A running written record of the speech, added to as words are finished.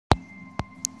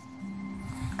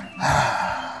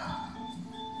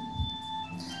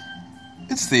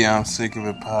It's the I'm Sick of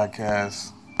It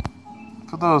podcast.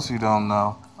 For those who don't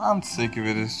know, I'm Sick of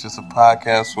It. It's just a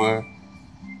podcast where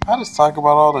I just talk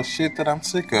about all the shit that I'm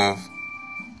sick of.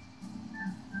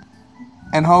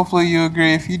 And hopefully you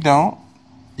agree. If you don't,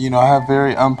 I have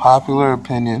very unpopular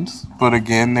opinions. But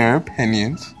again, they're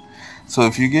opinions. So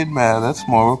if you get mad, that's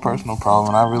more of a personal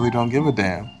problem. And I really don't give a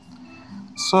damn.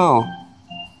 So,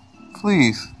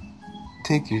 please,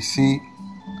 take your seat,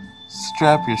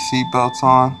 strap your seatbelts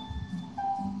on,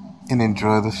 and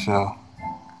enjoy the show.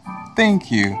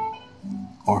 Thank you.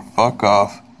 Or fuck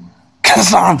off.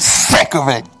 'Cause I'm sick of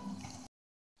it.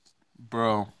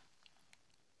 Bro.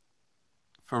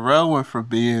 Pharrell went from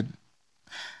being...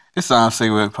 It's the I'm Sick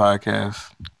of It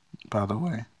podcast, by the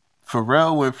way.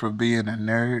 Pharrell went from being a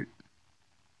nerd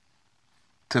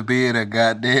to being a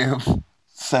goddamn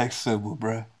sex symbol,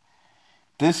 bruh.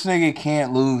 This nigga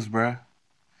can't lose, bruh.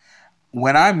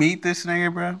 When I meet this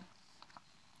nigga, bruh,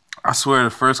 I swear the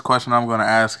first question I'm going to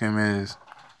ask him is,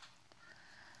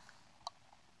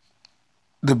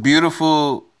 the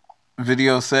beautiful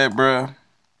video set, bruh,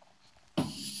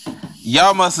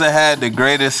 y'all must have had the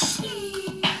greatest,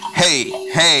 hey,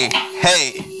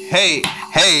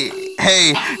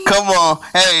 come on,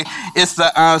 hey, it's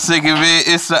the I'm Sick of It,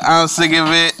 it's the I'm Sick of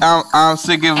It, I'm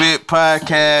Sick of It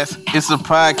podcast, it's a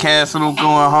podcast and I'm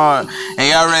going hard, and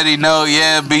y'all already know,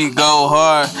 yeah, beat go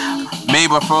hard, made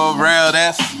by Pharrell,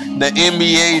 that's the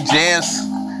NBA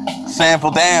Jams sample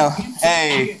down,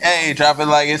 hey, drop it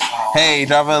like it's, hey,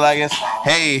 drop it like it's,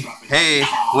 hey,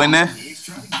 when the,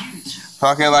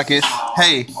 talk it like it's,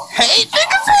 hey, niggas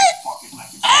it,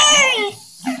 hey,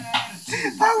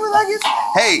 talk it like it's,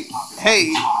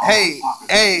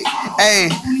 hey,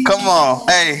 come on,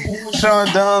 hey, Sean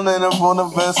Dunn and I'm on the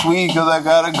best weed cause I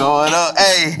gotta go it up,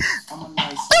 hey,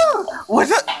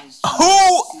 what's up,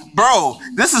 who, bro,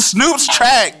 this is Snoop's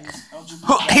track.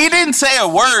 He didn't say a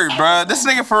word, bro. This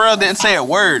nigga Pharrell didn't say a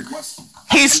word.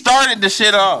 He started the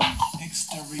shit off.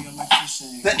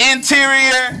 The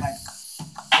interior.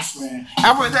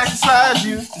 I would exercise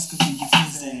you.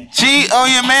 Cheat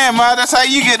on your man, ma. That's how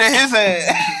you get in his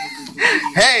head.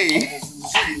 Hey.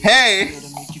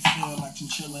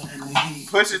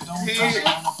 Push it.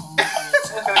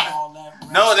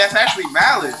 No, that's actually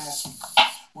Malice.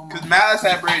 Because Malice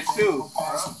had braids too.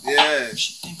 Yeah.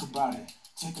 Think about it.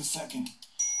 Take a second.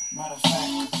 Matter of fact,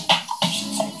 you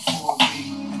should take 4B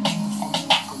and think before you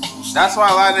make a little. That's why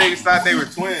a lot of niggas thought they were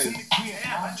twins.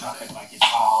 Drop it like it's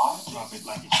hard. Drop it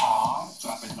like it's hard.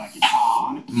 Drop it like it's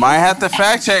hard. Might have to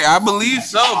fact check. I believe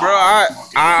so, bro.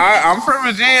 I'm from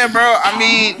Virginia, bro. I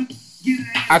mean,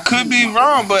 I could be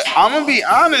wrong, but I'm gonna be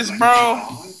honest, bro.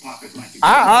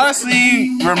 I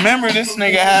honestly remember this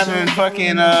nigga having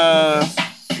fucking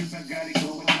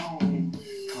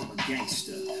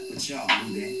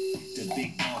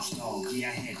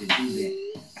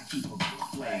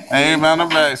Aim on the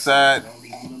backside.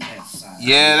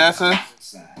 Yeah, that's a.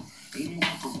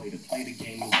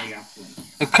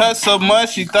 It cut so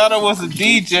much you thought it was a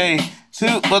DJ.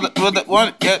 Two with the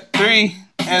one, three,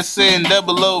 SN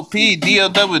double OP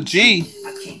DOWG.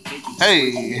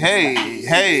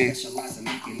 Hey.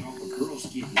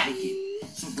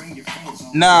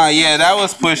 Nah, yeah, that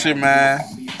was Pusher, man.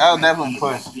 That was definitely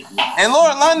Push. And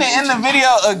Lord London in the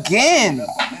video again.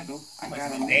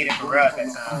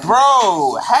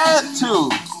 Bro, had to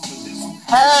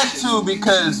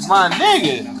because my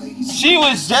nigga, she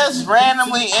was just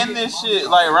randomly in this shit,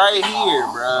 like right here,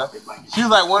 bro. She was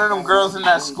like one of them girls in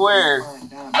that square,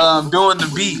 doing the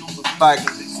beat, like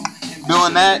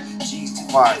doing that.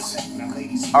 Watch.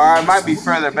 Or it might be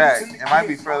further back.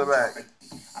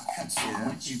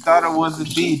 Yeah. She thought it was a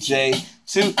DJ.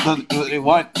 Two,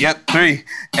 one, three.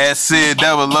 SN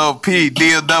double OP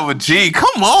DOWG.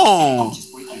 Come on.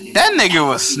 That nigga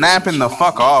was snapping the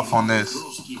fuck off on this.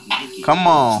 Come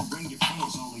on.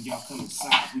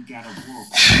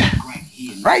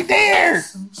 Right there.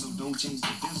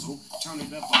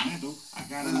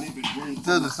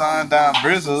 To the sun down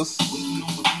Brizzles.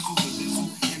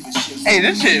 Hey,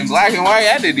 this shit in black and white.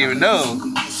 I didn't even know.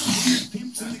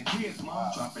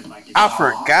 I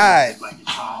forgot.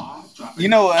 You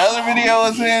know what other video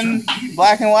was in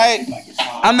black and white?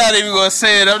 I'm not even gonna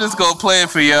say it. I'm just gonna play it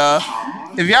for y'all.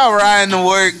 If y'all riding to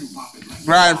work,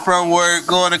 riding from work,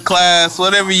 going to class,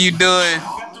 whatever you doing,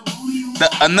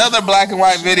 another black and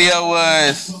white video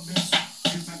was.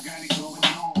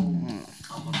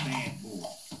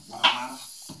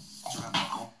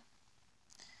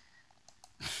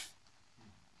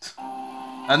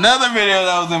 Another video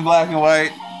that was in black and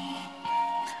white.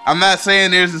 I'm not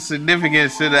saying there's a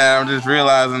significance to that. I'm just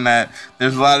realizing that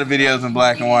there's a lot of videos in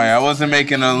black and white. I wasn't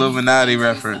making an Illuminati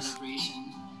reference.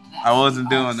 I wasn't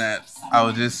doing that. I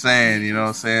was just saying, you know what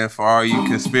I'm saying, for all you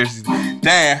conspiracies.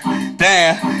 Damn.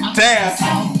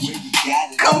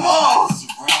 Come on.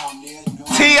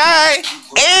 T.I.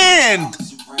 and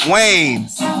Wayne.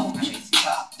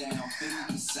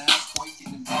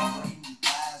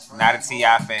 Not a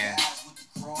T.I. fan.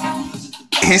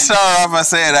 He started off by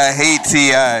saying, I hate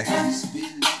T.I.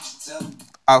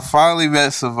 I finally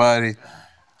met somebody.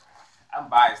 I'm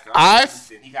biased though.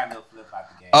 He got no flip out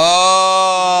the game.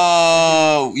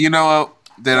 Oh, you know what?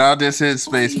 Then I'll just hit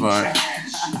spacebar.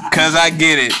 Cause I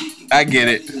get it.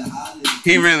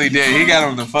 He really did. He got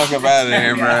him the fuck up out of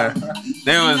there, bro.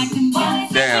 There was,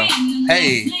 damn.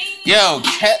 Hey, yo,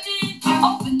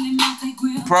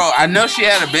 bro, I know she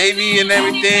had a baby and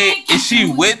everything. Is she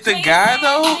with the guy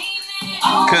though?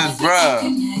 Cause, bro,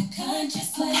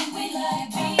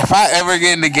 if I ever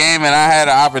get in the game and I had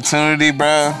an opportunity,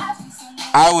 bro,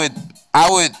 I would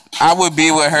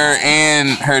be with her and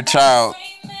her child.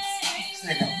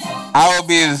 I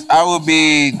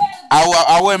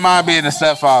wouldn't mind being a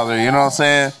stepfather, you know what I'm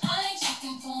saying?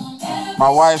 My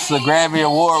wife's a Grammy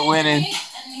Award winning.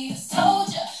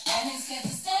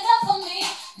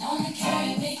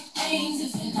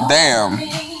 Damn.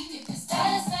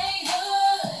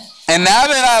 And now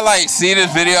that I like see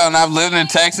this video and I've lived in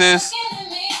Texas,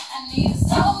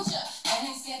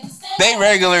 they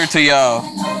regular to y'all.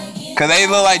 Cause they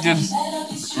look like just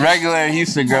regular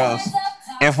Houston girls.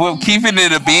 If we're keeping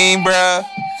it a beam, bruh,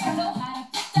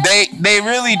 they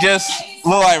really just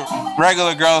look like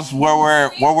regular girls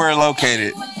where we're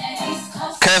located.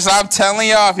 Cause I'm telling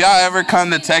y'all, if y'all ever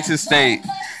come to Texas State,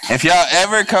 if y'all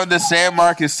ever come to San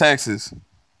Marcos, Texas,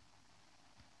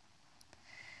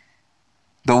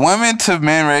 the women to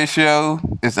men ratio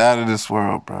is out of this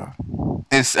world, bro.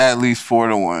 It's at least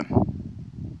 4-1.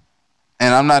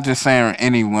 And I'm not just saying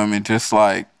any women, just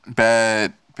like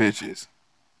bad bitches.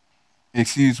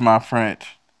 Excuse my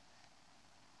French.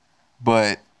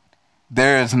 But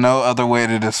there is no other way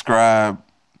to describe.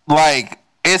 Like,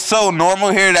 it's so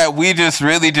normal here that we just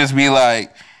really just be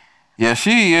like, yeah,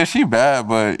 she bad,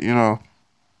 but, you know.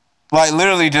 Like,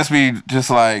 literally just be just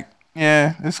like,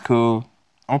 yeah, it's cool.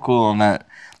 I'm cool on that.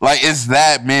 Like, it's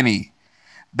that many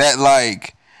that,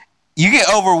 like, you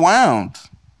get overwhelmed.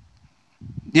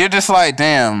 You're just like,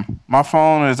 damn, my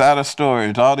phone is out of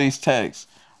storage. All these texts,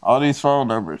 all these phone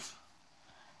numbers,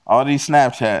 all these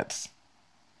Snapchats,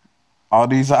 all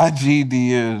these IG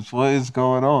DMs. What is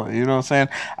going on? You know what I'm saying?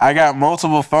 I got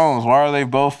multiple phones. Why are they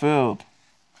both filled?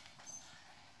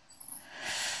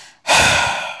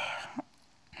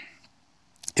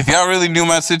 If y'all really knew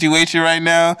my situation right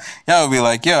now, y'all would be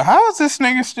like, yo, how is this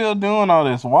nigga still doing all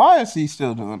this? Why is he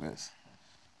still doing this?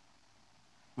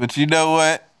 But you know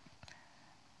what?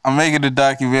 I'm making a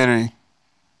documentary.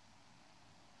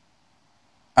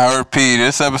 I repeat,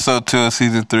 it's episode 2 of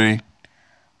season 3.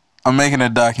 I'm making a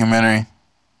documentary.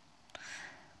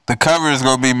 The cover is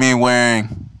going to be me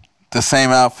wearing the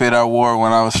same outfit I wore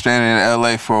when I was stranded in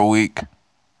LA for a week.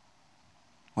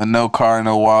 With no car,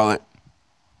 no wallet.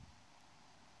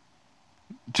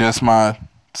 Just my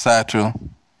satchel.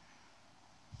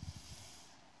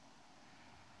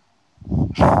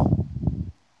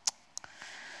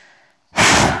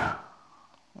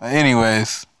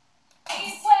 Anyways,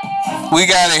 we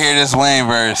gotta hear this Wayne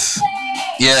verse.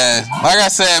 Yeah, like I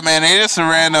said, man, they just some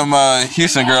random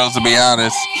Houston girls, to be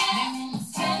honest.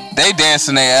 They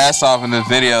dancing their ass off in this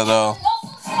video, though.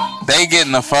 They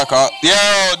getting the fuck off.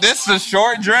 Yo, this the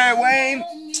short dread Wayne?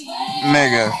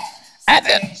 Nigga.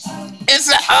 It's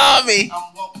an army.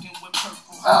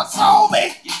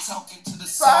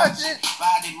 Sergeant.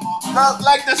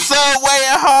 Like the subway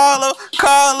in Harlem.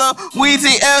 Carla,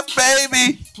 Weezy F,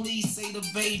 baby.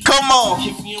 Come on.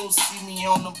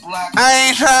 I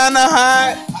ain't trying to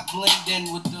hide.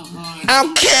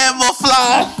 I'm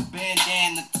camouflage.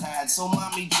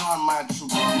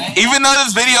 Even though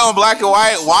this video in black and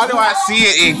white, why do I see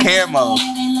it in camo?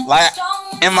 Like,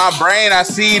 in my brain, I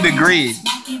see the grid.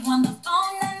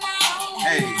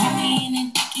 Hey.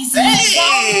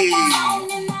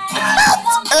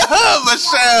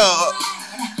 Michelle.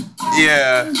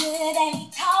 Yeah.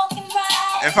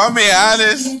 If I'm being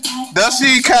honest, does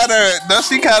she kind of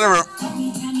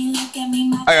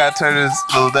I gotta turn this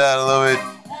little down a little bit.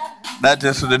 Not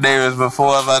just for the neighbors, but for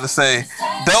what I'm about to say.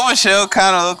 Don't Michelle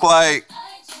kind of look like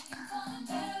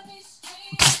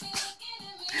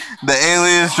the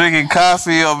aliens drinking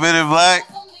coffee on Men in Black?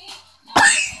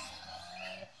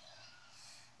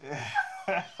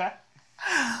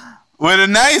 With a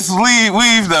nice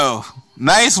weave, though.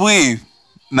 Nice weave.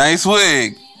 Nice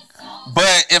wig.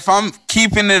 But if I'm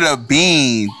keeping it a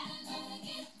bean,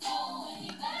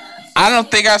 I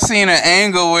don't think I've seen an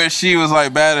angle where she was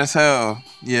like bad as hell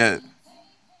yet.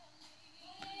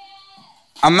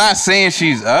 I'm not saying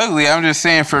she's ugly. I'm just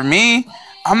saying for me,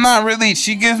 I'm not really.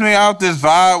 She gives me out this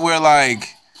vibe where like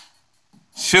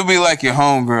she'll be like your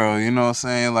homegirl. You know what I'm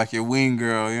saying? Like your wing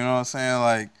girl. You know what I'm saying?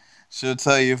 Like she'll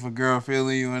tell you if a girl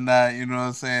feeling you or not. You know what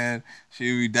I'm saying?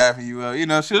 She'll be dapping you up. You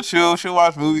know, she'll chill. She'll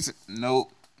watch movies.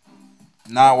 Nope.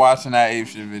 Not watching that ape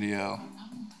shit video.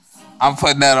 I'm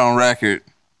putting that on record.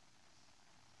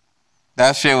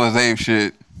 That shit was ape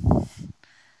shit.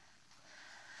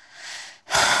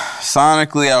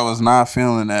 Sonically, I was not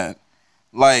feeling that.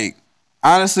 Like,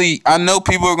 honestly, I know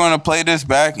people are going to play this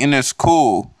back and it's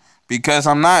cool. Because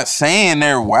I'm not saying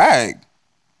they're whack.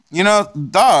 You know,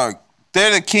 dog,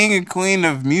 they're the king and queen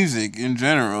of music in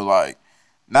general. Like,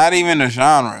 not even the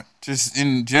genre. Just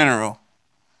in general.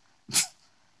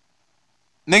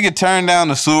 Nigga turned down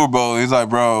the Super Bowl. He's like,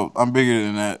 bro, I'm bigger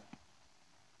than that.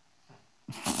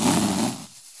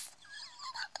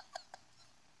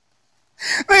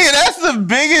 Nigga, that's the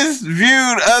biggest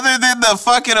viewed other than the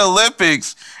fucking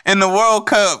Olympics and the World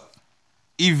Cup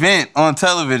event on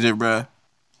television, bro.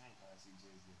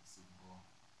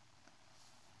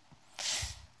 If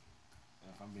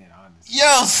I'm being honest.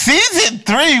 Yo, season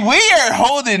 3, we are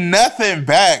holding nothing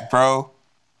back, bro.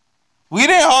 We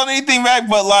didn't hold anything back,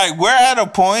 but like we're at a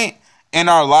point in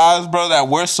our lives, bro, that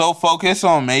we're so focused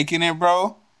on making it,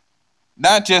 bro.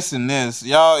 Not just in this.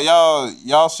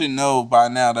 Y'all should know by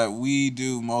now that we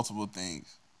do multiple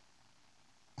things.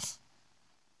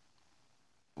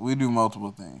 We do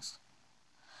multiple things.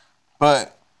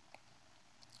 But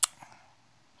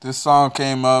this song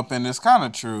came up and it's kind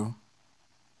of true.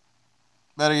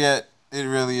 Better yet, it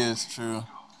really is true.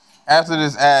 After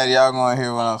this ad, y'all gonna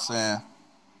hear what I'm saying.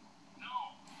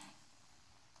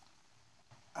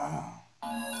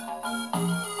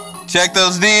 Check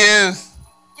those DMs.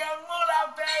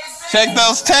 Check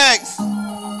those texts.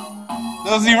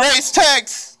 Those erased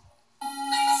texts.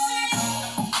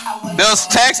 Those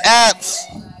text apps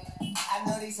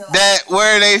that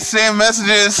where they send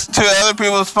messages to other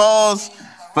people's phones,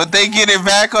 but they get it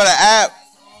back on the app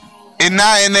and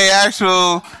not in their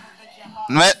actual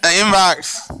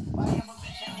inbox.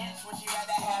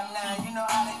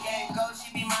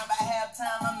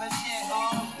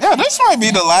 Yeah, this might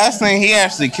be the last thing he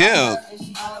actually killed.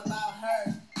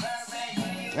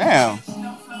 Damn.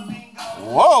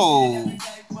 Whoa.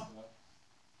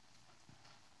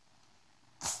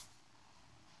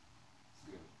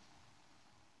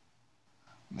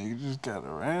 Nigga just got a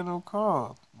random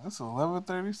call. It's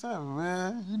 11:37,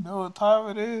 man. You know what time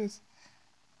it is.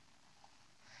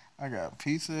 I got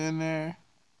pizza in there.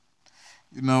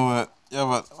 You know what? Yeah,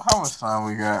 but how much time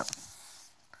we got?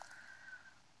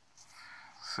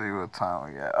 See what time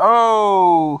we got.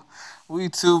 Oh, we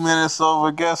 2 minutes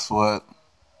over. Guess what?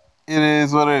 It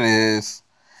is what it is.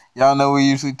 Y'all know we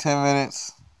usually 10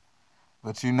 minutes.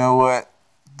 But you know what?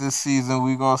 This season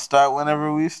we gonna stop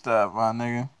whenever we stop, my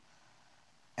nigga.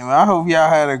 And I hope y'all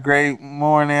had a great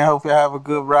morning. I hope y'all have a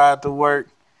good ride to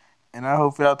work. And I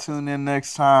hope y'all tune in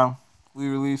next time. We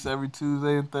release every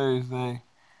Tuesday and Thursday.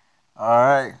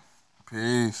 Alright.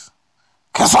 Peace.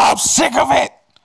 'Cause I'm sick of it.